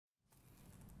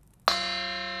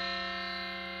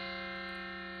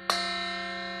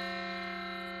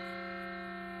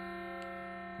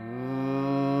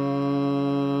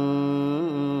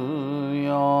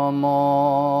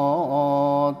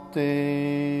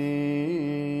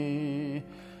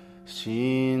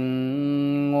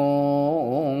真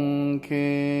言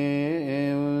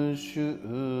慶主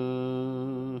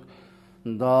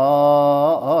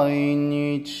大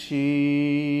日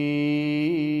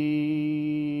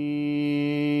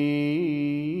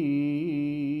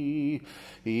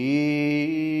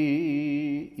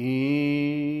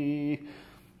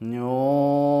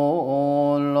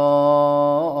如来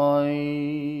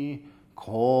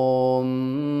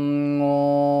今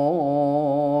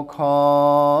後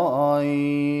海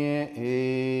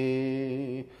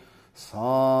へ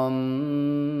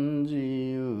三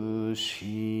十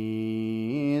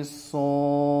子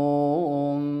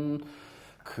孫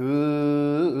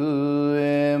く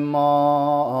え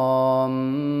ま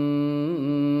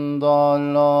んだ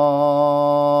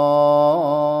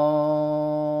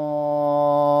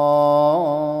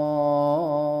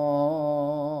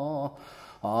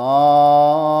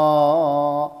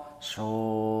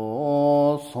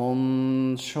小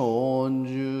尊小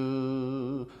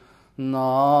寿並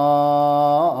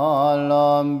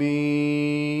び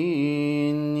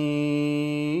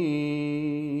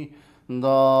に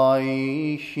大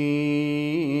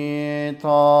悲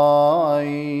大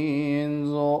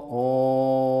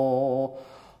蔵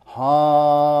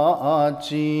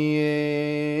八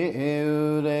へ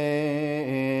う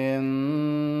れ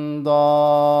ん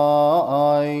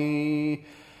大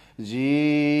自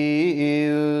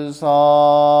由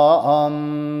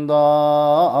三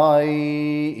大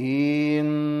院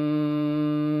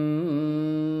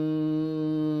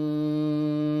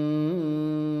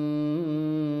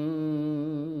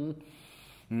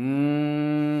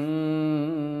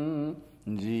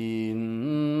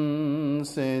人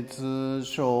説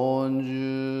小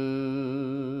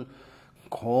寿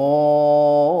こ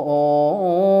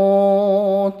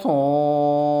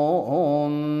と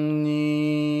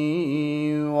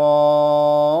に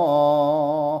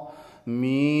は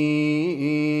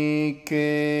み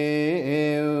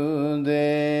けう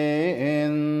で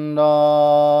ん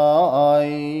ら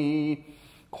い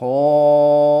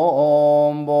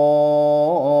こん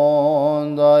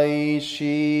ぼ大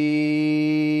師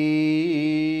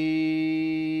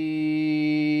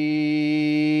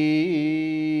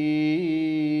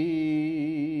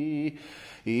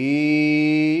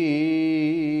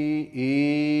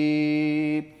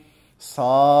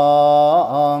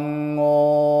三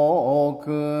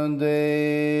億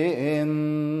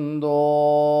伝道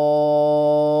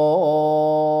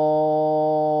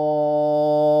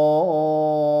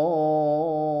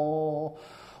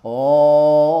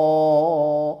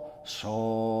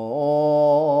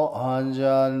小アジ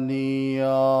ャリ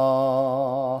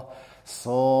ア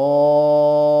そ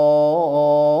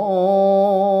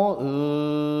う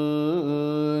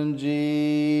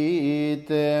じ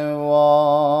ては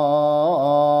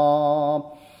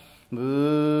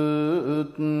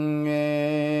仏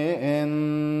言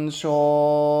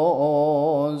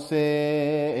小生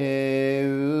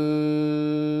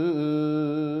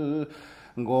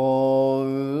ごう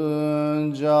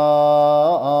じゃ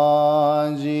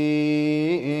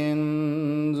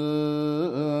人図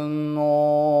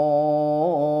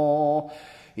の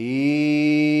一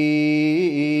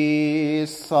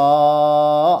切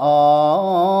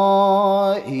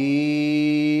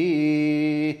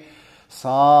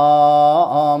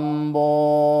三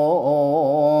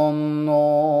本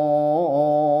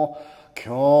の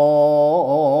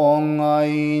境外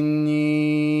に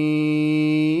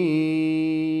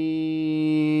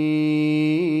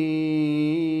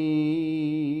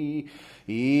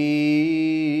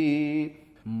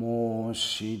申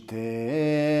し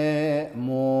て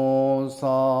申さ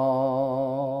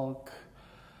く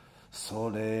そ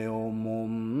れをも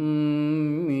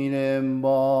見れ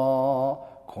ば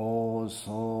こ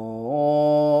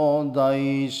そ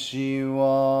大師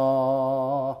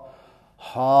は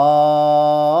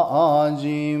はじ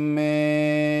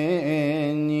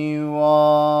めに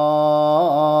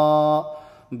は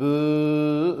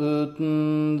仏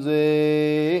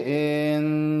前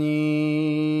に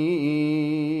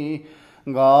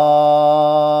が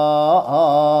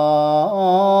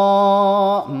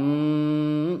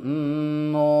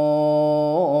んの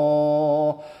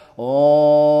起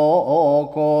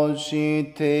こし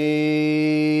て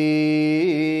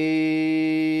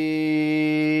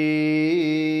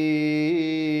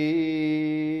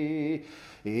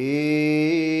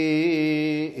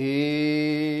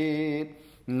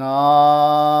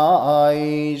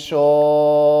内緒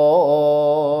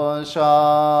者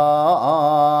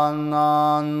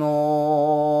なの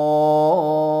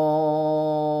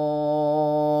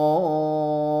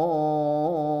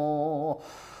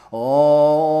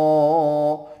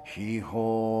秘宝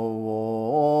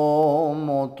を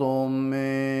求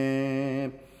め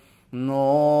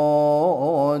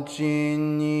ち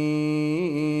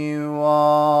には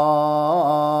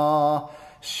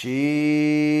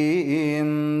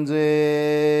親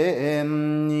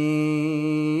善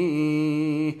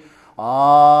に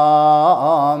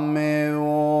雨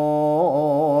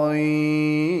を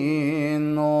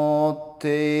祈っ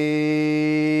て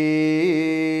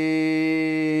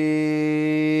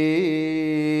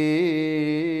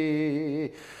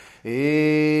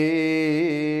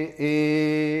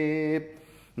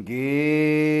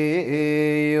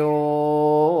芸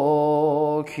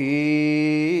用気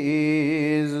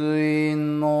髄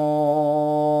の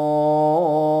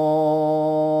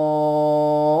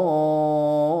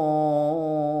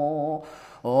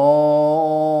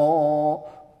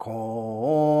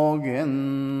光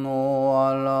源の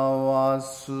表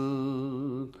す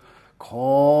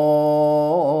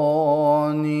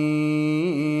公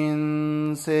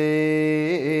認世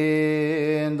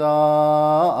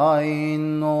代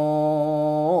の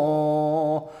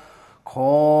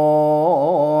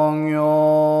工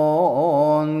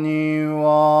業に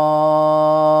は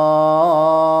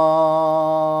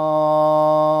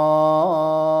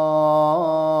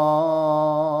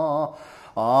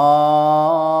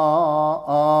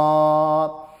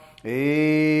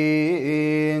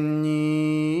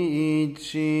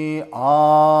日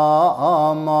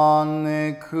あま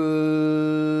ねく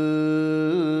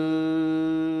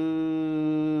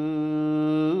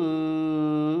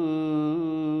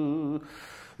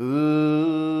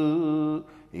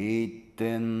一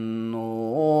点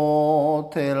の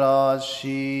照ら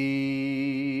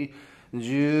し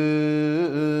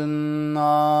純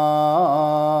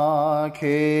な見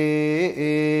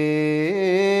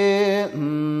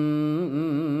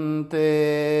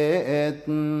て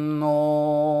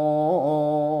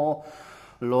の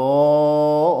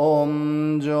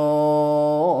論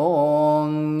上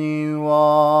に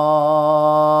は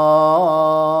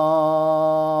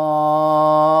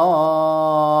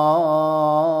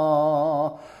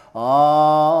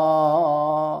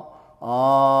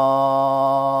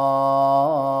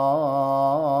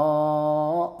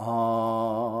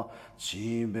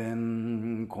智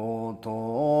弁こと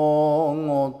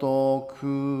ごと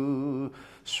く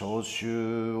諸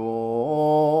種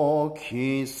を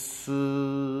期す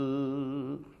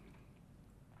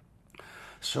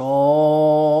しょ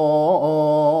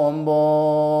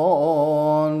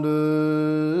ぼ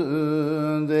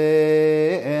る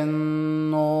で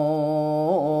ん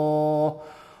の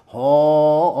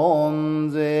本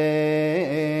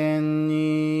然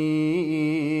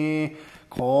に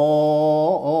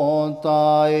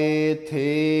答え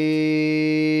て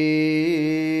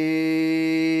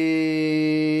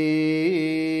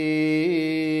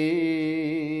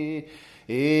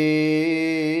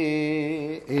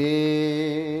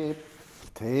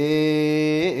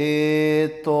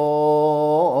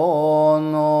と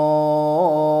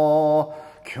の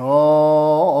恐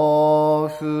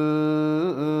怖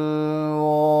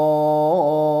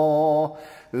を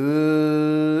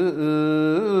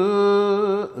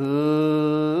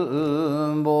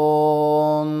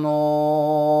ぼの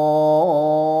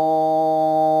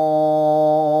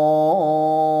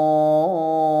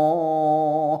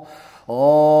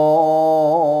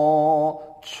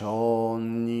町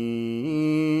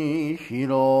に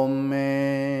広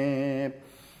め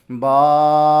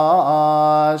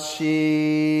ばし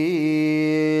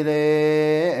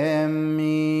れ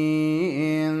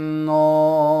み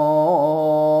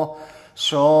の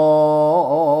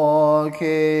処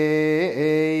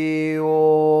刑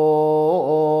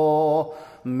を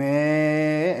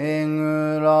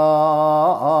巡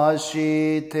ら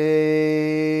して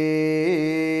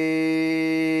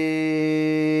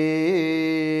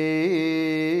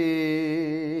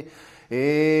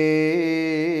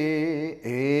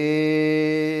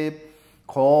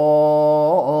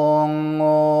今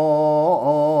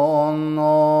後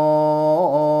の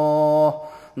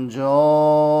上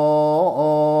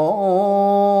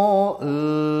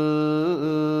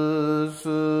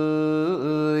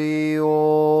水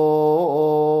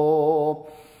を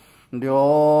両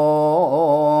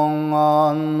岸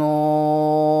の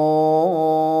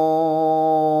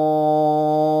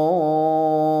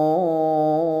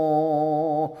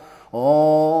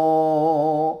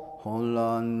ほ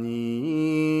ら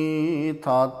に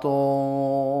たと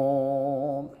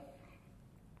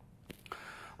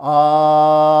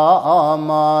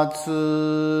天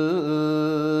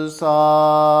津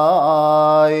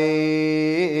さ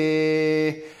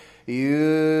え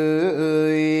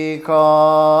ゆい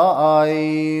か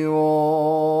い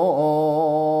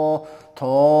を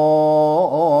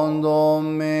とど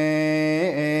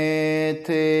め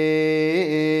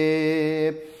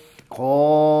て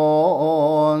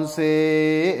こ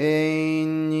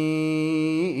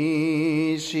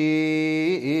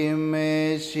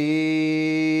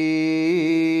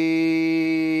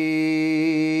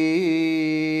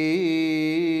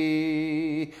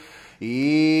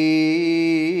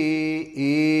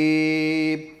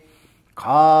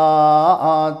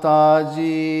かた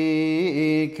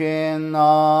じけ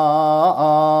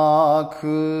なく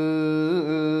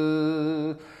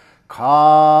幹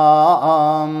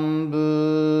部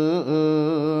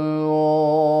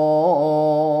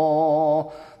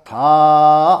を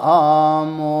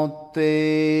保って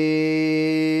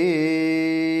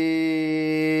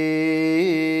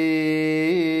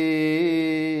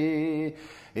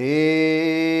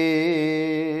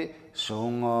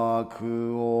諸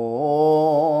学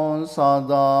を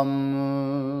定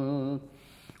む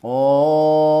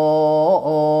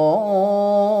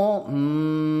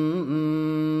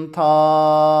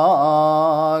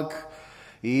たく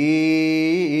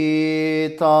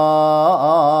い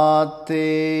たっ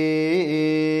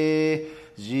て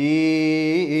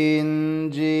人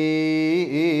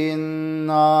人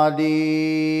な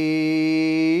り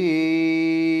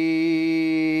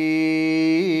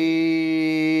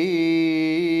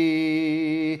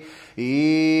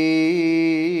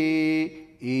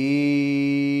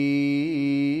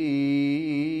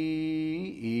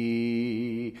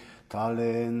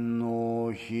誰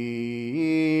の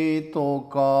人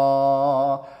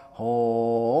か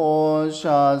放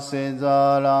射せ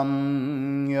ざら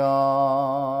ん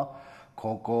や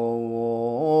こ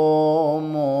こを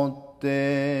もっ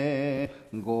て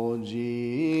ご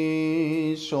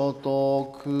自所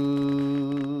得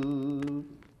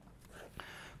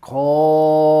今日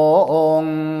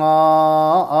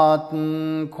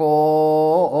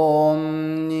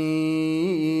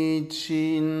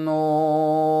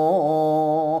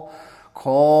の公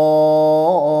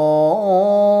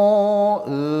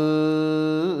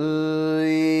い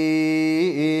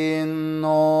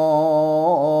の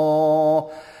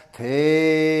転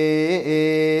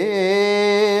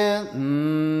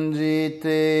じ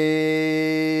て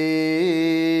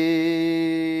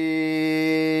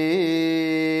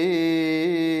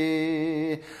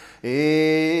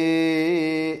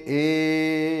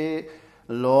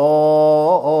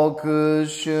六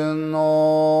種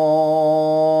の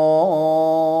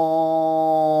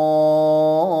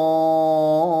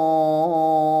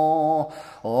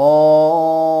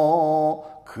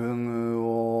苦具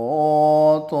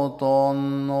を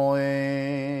整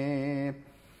え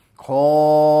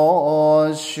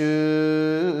公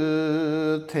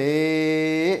衆定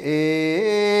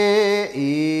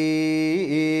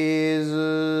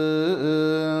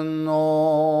図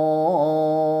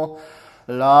の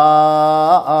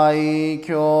来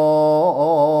教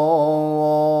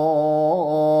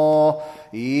を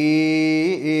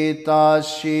いた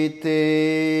し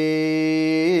て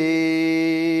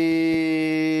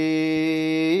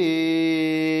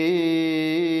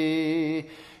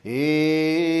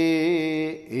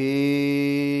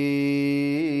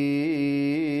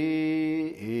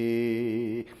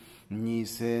二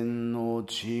千の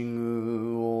知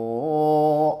具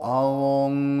を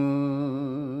仰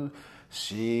ぐ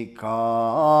し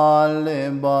かれ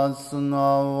ばすな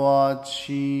わ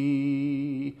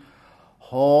ち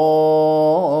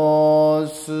法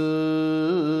数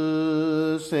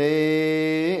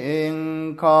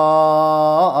戦か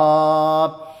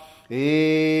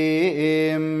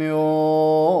永明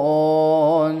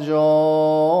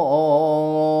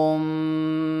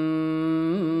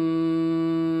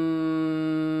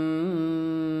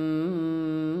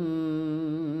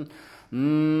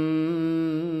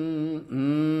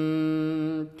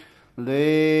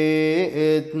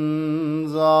連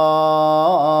座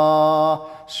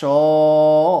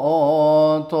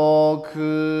所得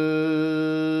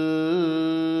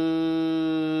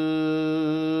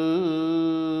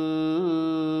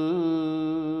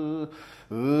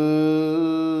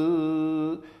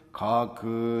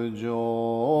各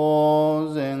上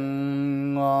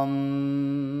善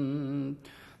願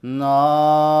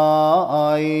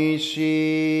ない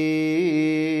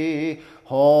し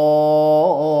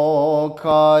法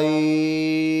界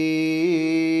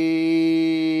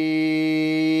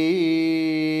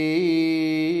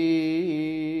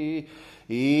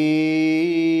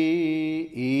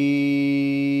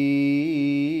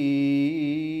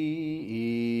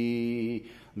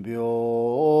平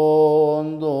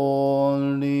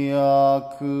等利益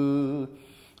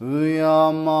敬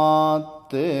っ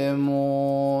て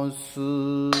申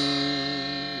す